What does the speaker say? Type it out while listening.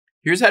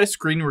Here's how to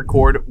screen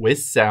record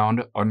with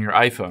sound on your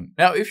iPhone.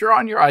 Now, if you're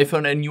on your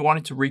iPhone and you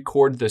wanted to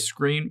record the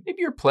screen, maybe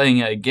you're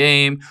playing a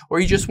game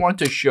or you just want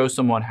to show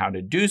someone how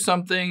to do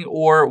something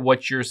or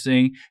what you're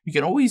seeing, you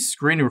can always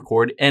screen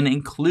record and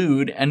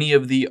include any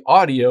of the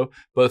audio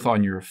both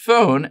on your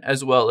phone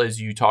as well as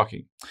you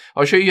talking.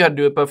 I'll show you how to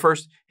do it, but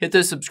first, hit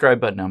the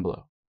subscribe button down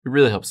below. It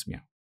really helps me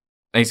out.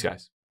 Thanks,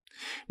 guys.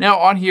 Now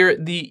on here,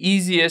 the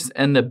easiest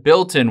and the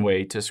built-in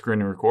way to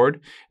screen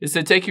record is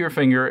to take your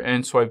finger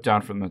and swipe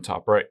down from the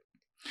top right.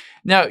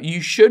 Now,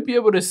 you should be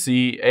able to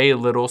see a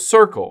little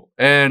circle,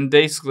 and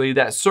basically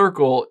that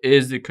circle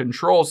is the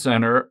control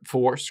center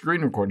for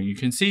screen recording. You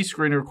can see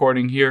screen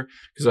recording here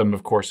because I'm,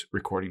 of course,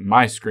 recording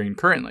my screen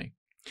currently.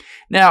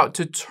 Now,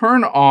 to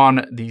turn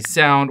on the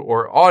sound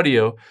or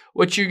audio,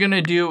 what you're going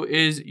to do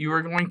is you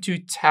are going to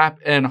tap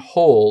and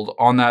hold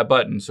on that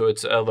button. So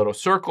it's a little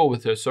circle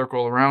with a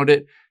circle around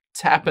it.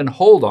 Tap and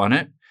hold on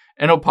it,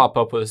 and it'll pop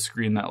up with a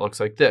screen that looks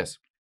like this.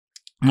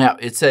 Now,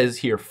 it says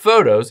here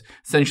photos.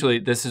 Essentially,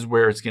 this is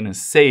where it's going to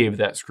save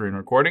that screen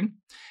recording.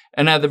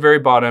 And at the very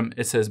bottom,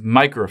 it says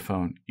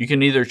microphone. You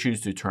can either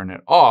choose to turn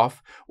it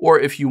off, or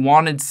if you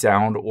wanted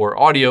sound or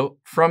audio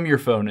from your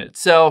phone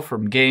itself,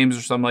 from games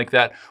or something like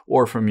that,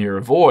 or from your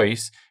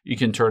voice, you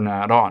can turn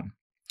that on.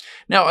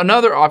 Now,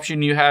 another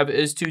option you have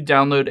is to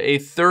download a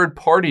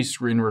third-party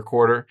screen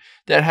recorder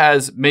that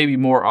has maybe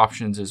more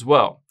options as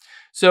well.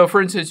 So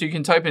for instance, you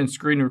can type in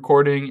screen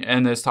recording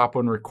and this top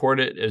one,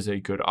 record it, is a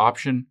good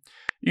option.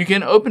 You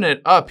can open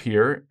it up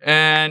here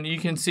and you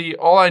can see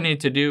all I need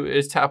to do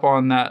is tap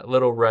on that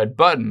little red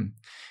button.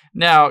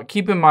 Now,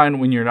 keep in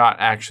mind when you're not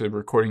actually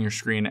recording your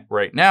screen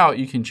right now,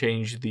 you can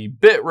change the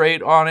bit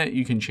rate on it.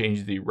 You can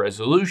change the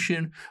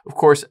resolution. Of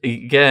course,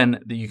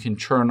 again, you can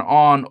turn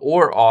on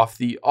or off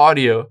the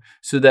audio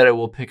so that it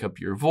will pick up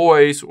your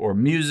voice or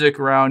music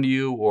around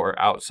you or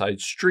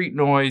outside street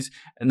noise,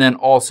 and then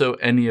also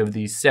any of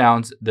these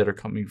sounds that are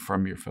coming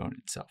from your phone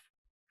itself.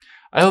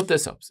 I hope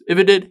this helps. If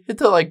it did, hit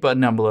the like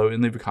button down below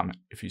and leave a comment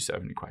if you still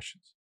have any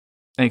questions.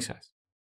 Thanks, guys.